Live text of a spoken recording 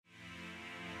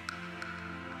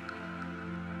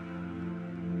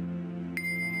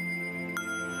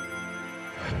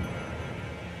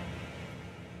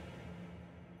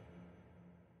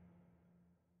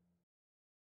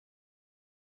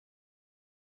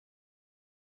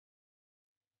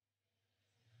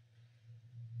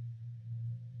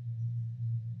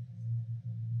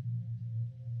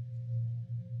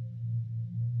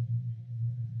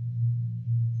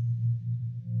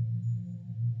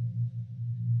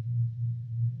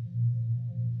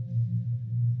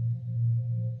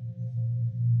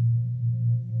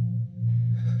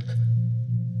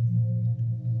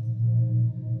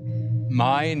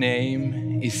My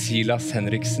name is Silas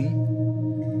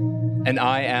Henriksen, and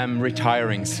I am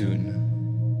retiring soon.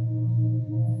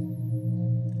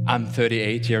 I'm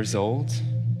 38 years old,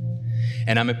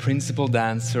 and I'm a principal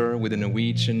dancer with the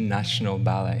Norwegian National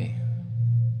Ballet.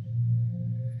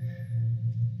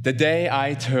 The day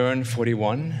I turn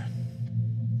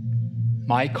 41,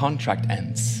 my contract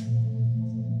ends,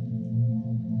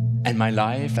 and my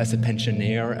life as a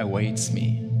pensioner awaits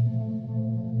me.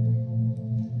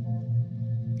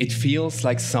 It feels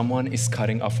like someone is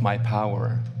cutting off my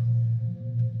power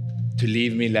to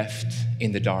leave me left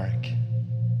in the dark.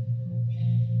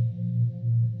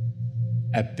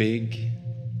 A big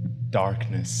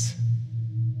darkness.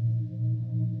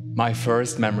 My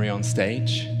first memory on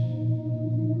stage.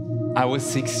 I was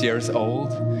 6 years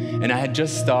old, and I had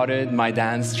just started my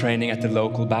dance training at the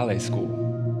local ballet school.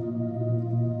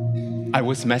 I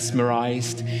was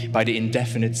mesmerized by the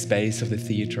indefinite space of the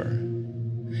theater,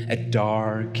 a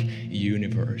dark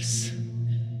universe.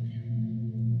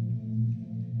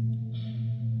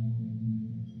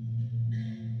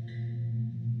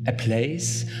 A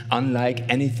place unlike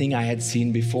anything I had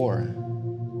seen before.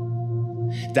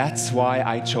 That's why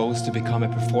I chose to become a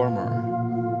performer,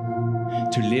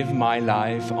 to live my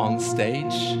life on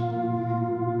stage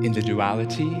in the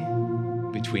duality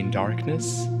between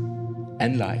darkness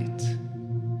and light.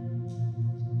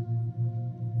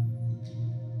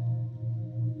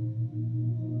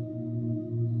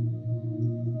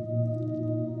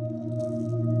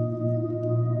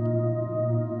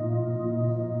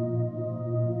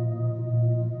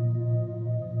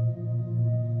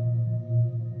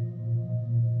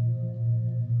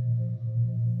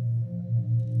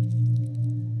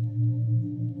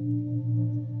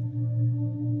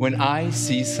 When I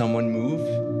see someone move,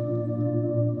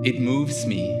 it moves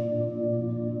me.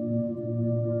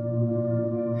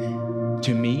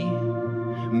 To me,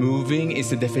 moving is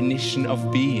the definition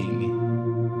of being.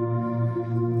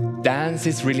 Dance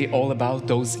is really all about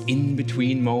those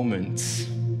in-between moments,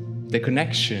 the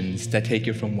connections that take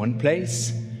you from one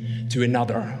place to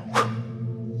another,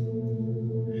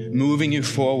 moving you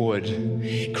forward,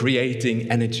 creating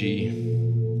energy,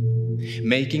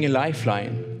 making a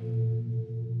lifeline.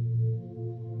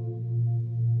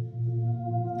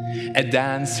 A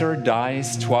dancer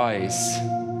dies twice,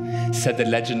 said the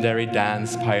legendary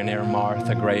dance pioneer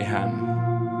Martha Graham.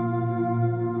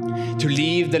 To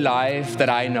leave the life that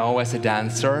I know as a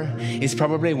dancer is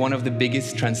probably one of the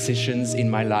biggest transitions in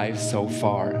my life so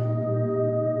far.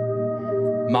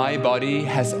 My body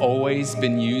has always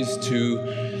been used to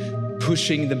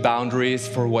pushing the boundaries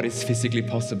for what is physically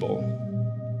possible.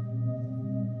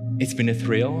 It's been a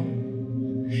thrill,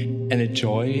 and a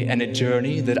joy and a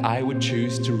journey that I would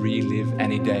choose to relive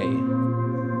any day.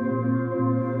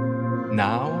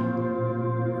 Now,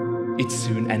 it's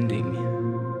soon ending.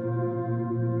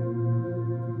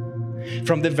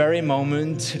 From the very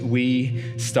moment we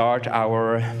start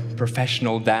our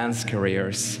professional dance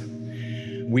careers,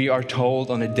 we are told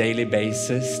on a daily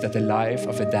basis that the life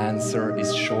of a dancer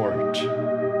is short.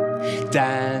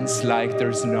 Dance like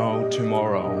there's no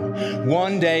tomorrow.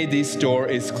 One day this door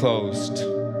is closed.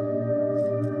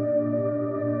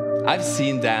 I've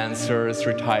seen dancers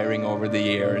retiring over the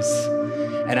years,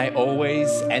 and I always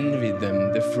envied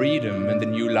them the freedom and the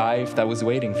new life that was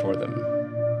waiting for them.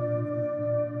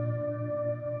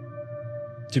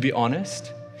 To be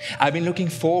honest, I've been looking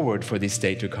forward for this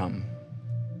day to come.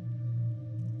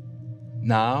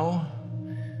 Now,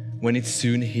 when it's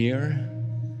soon here,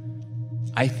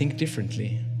 I think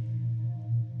differently.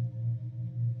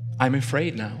 I'm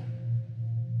afraid now.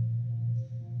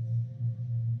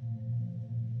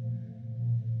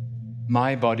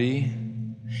 My body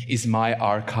is my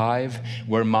archive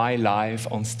where my life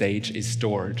on stage is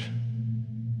stored.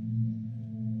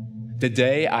 The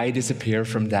day I disappear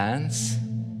from dance,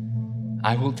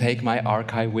 I will take my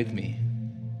archive with me.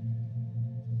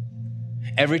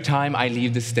 Every time I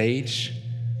leave the stage,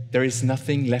 there is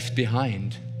nothing left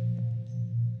behind.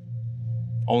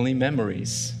 Only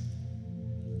memories.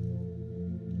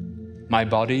 My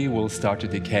body will start to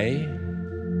decay.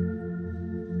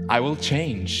 I will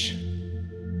change.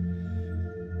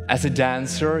 As a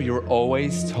dancer, you're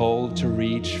always told to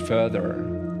reach further.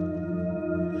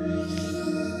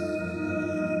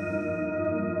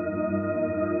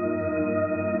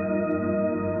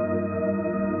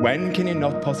 When can you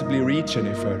not possibly reach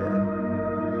any further?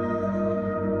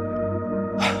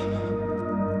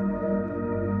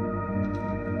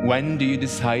 When do you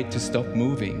decide to stop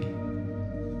moving?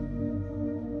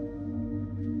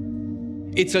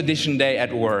 It's audition day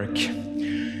at work.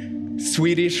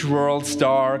 Swedish world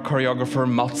star choreographer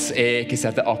Mats Ek is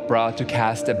at the opera to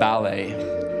cast a ballet.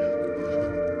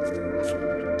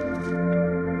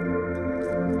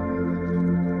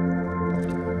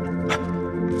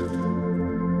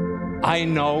 I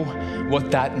know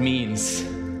what that means.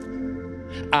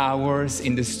 Hours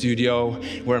in the studio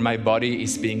where my body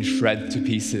is being shredded to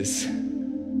pieces.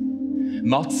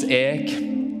 Mats Ek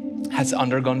has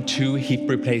undergone 2 hip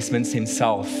replacements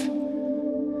himself.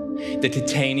 The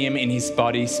titanium in his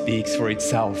body speaks for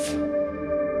itself.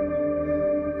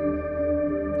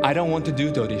 I don't want to do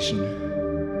the audition.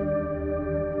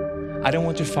 I don't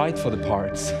want to fight for the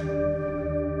parts.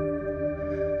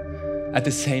 At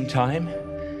the same time,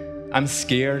 I'm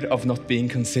scared of not being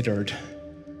considered.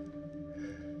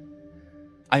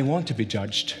 I want to be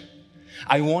judged.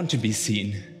 I want to be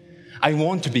seen. I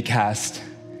want to be cast.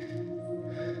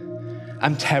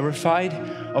 I'm terrified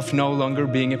of no longer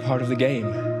being a part of the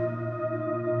game.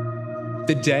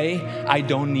 The day I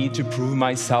don't need to prove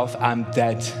myself, I'm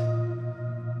dead.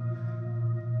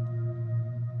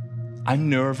 I'm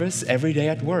nervous every day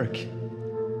at work,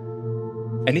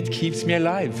 and it keeps me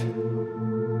alive.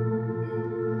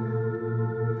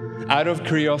 Out of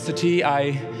curiosity,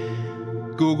 I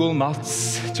Google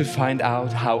Mats to find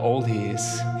out how old he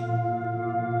is.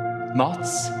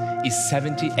 Mats is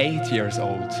 78 years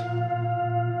old.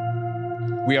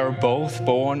 We are both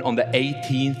born on the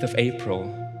 18th of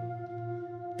April.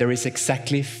 There is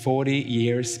exactly 40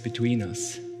 years between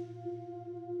us.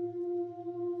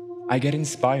 I get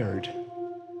inspired.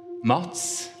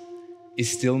 Mats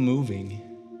is still moving.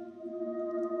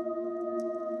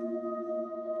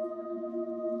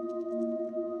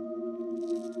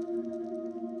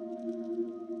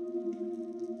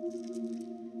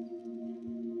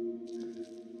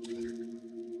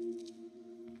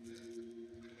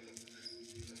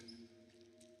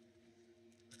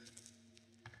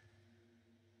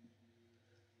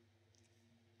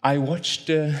 I watched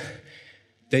the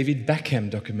David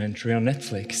Beckham documentary on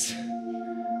Netflix,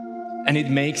 and it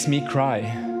makes me cry.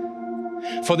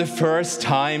 For the first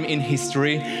time in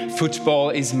history,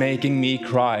 football is making me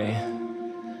cry.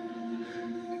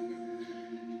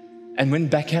 And when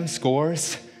Beckham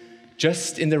scores,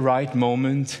 just in the right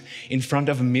moment, in front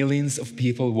of millions of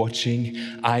people watching,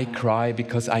 I cry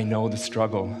because I know the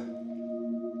struggle.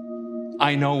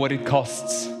 I know what it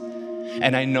costs.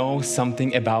 And I know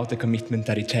something about the commitment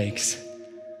that it takes.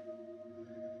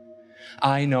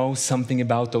 I know something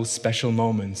about those special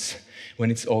moments when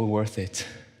it's all worth it.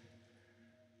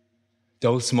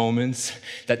 Those moments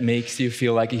that makes you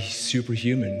feel like a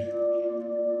superhuman.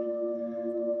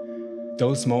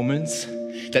 Those moments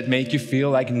that make you feel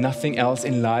like nothing else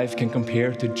in life can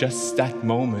compare to just that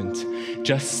moment,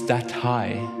 just that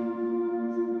high.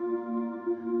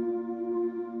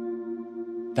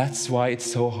 That's why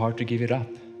it's so hard to give it up.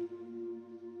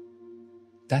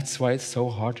 That's why it's so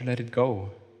hard to let it go.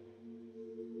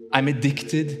 I'm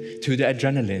addicted to the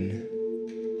adrenaline,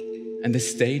 and the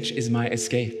stage is my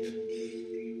escape.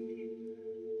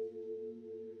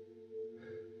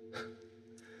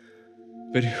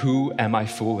 But who am I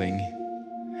fooling?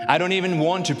 I don't even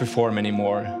want to perform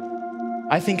anymore.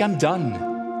 I think I'm done.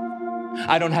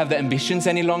 I don't have the ambitions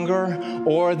any longer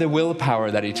or the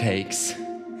willpower that it takes.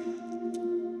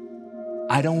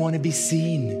 I don't want to be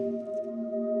seen.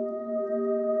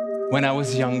 When I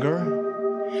was younger,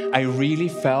 I really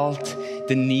felt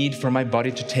the need for my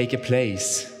body to take a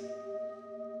place,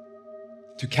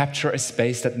 to capture a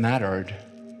space that mattered.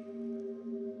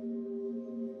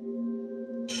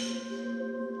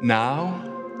 Now,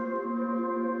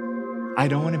 I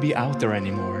don't want to be out there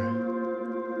anymore.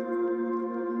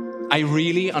 I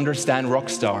really understand rock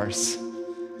stars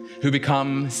who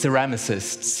become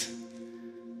ceramicists,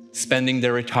 spending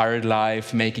their retired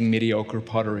life making mediocre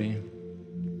pottery.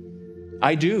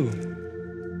 I do.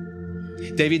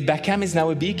 David Beckham is now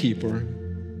a beekeeper.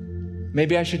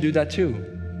 Maybe I should do that too.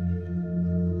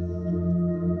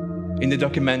 In the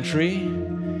documentary,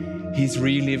 he's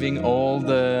reliving all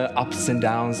the ups and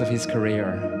downs of his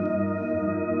career.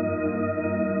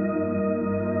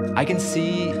 I can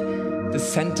see the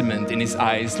sentiment in his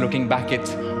eyes looking back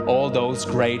at all those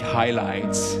great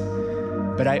highlights.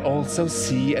 But I also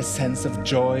see a sense of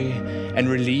joy and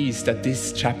release that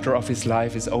this chapter of his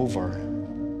life is over.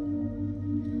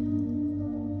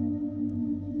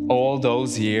 All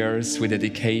those years with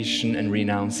dedication and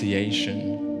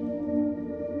renunciation,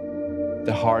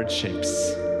 the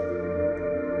hardships,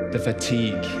 the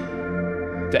fatigue,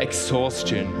 the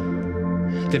exhaustion,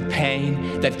 the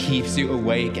pain that keeps you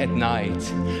awake at night,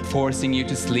 forcing you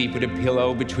to sleep with a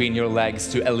pillow between your legs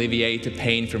to alleviate the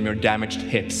pain from your damaged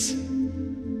hips.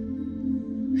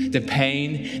 The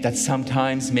pain that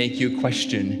sometimes make you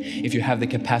question if you have the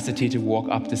capacity to walk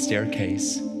up the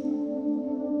staircase.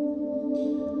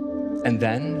 And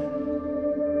then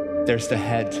there's the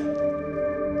head,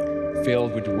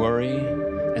 filled with worry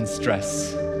and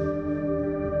stress.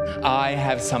 I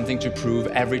have something to prove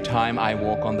every time I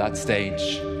walk on that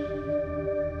stage.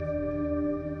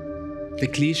 The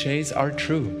cliches are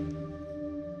true.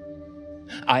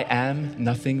 I am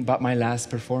nothing but my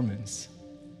last performance.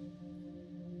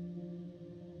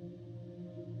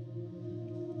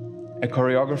 A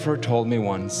choreographer told me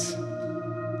once,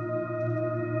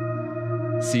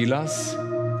 Silas,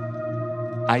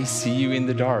 I see you in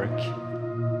the dark.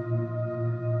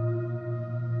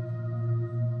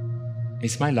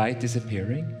 Is my light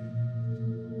disappearing?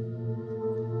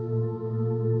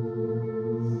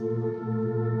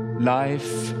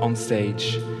 Life on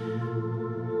stage.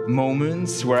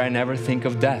 Moments where I never think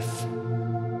of death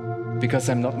because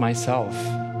I'm not myself.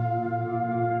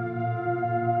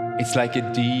 It's like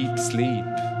a deep sleep,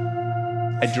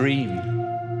 a dream.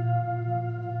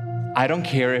 I don't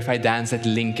care if I dance at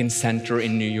Lincoln Center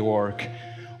in New York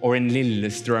or in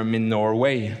Lillestrøm in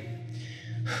Norway.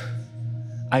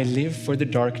 I live for the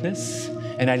darkness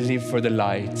and I live for the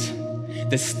light.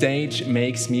 The stage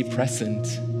makes me present.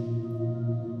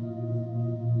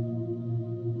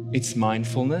 It's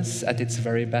mindfulness at its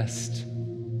very best.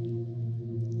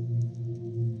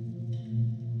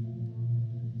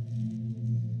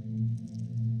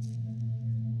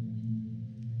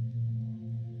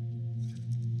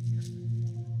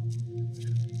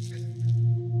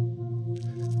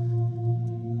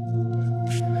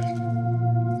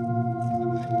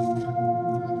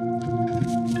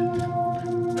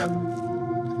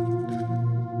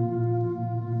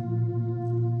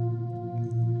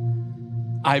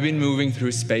 I've been moving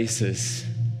through spaces.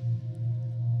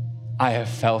 I have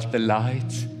felt the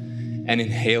light and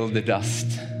inhaled the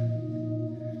dust.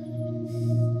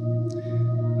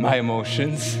 My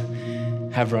emotions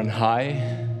have run high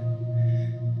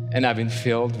and I've been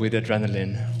filled with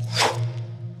adrenaline.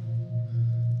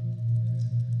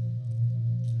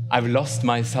 I've lost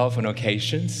myself on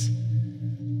occasions,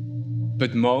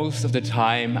 but most of the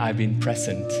time I've been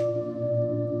present.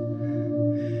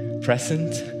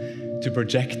 Present to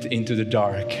project into the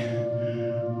dark.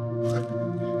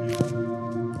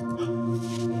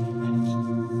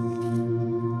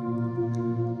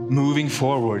 Moving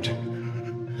forward.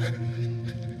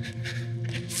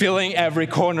 Filling every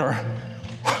corner.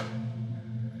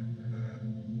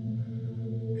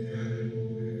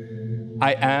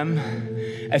 I am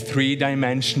a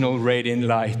three-dimensional radiant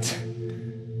light.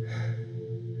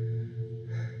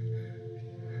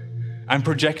 I'm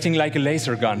projecting like a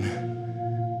laser gun.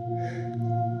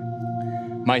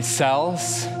 My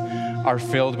cells are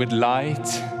filled with light,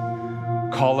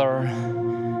 color,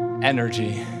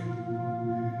 energy.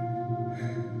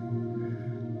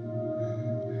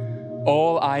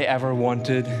 All I ever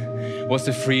wanted was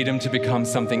the freedom to become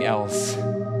something else.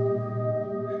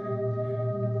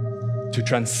 To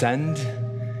transcend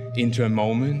into a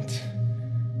moment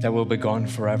that will be gone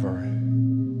forever.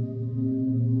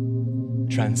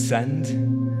 Transcend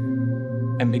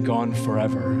and be gone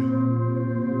forever.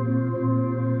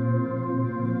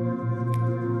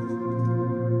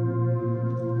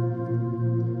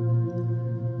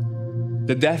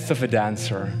 The death of a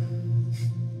dancer.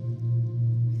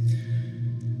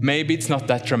 Maybe it's not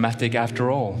that dramatic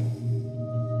after all.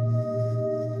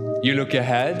 You look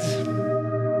ahead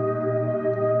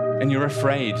and you're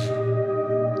afraid.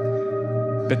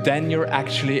 But then you're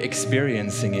actually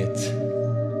experiencing it.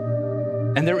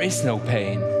 And there is no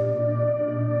pain.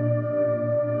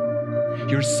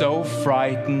 You're so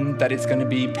frightened that it's going to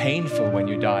be painful when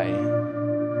you die.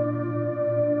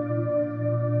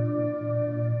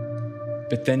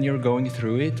 But then you're going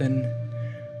through it and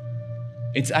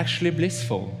it's actually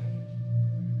blissful.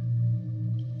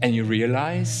 And you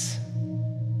realize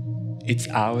it's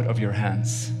out of your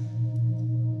hands.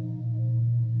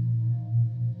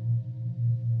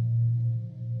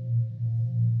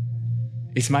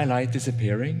 Is my light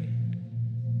disappearing?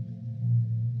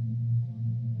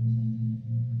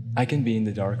 I can be in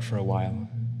the dark for a while.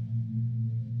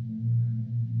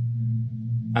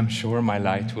 I'm sure my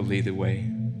light will lead the way.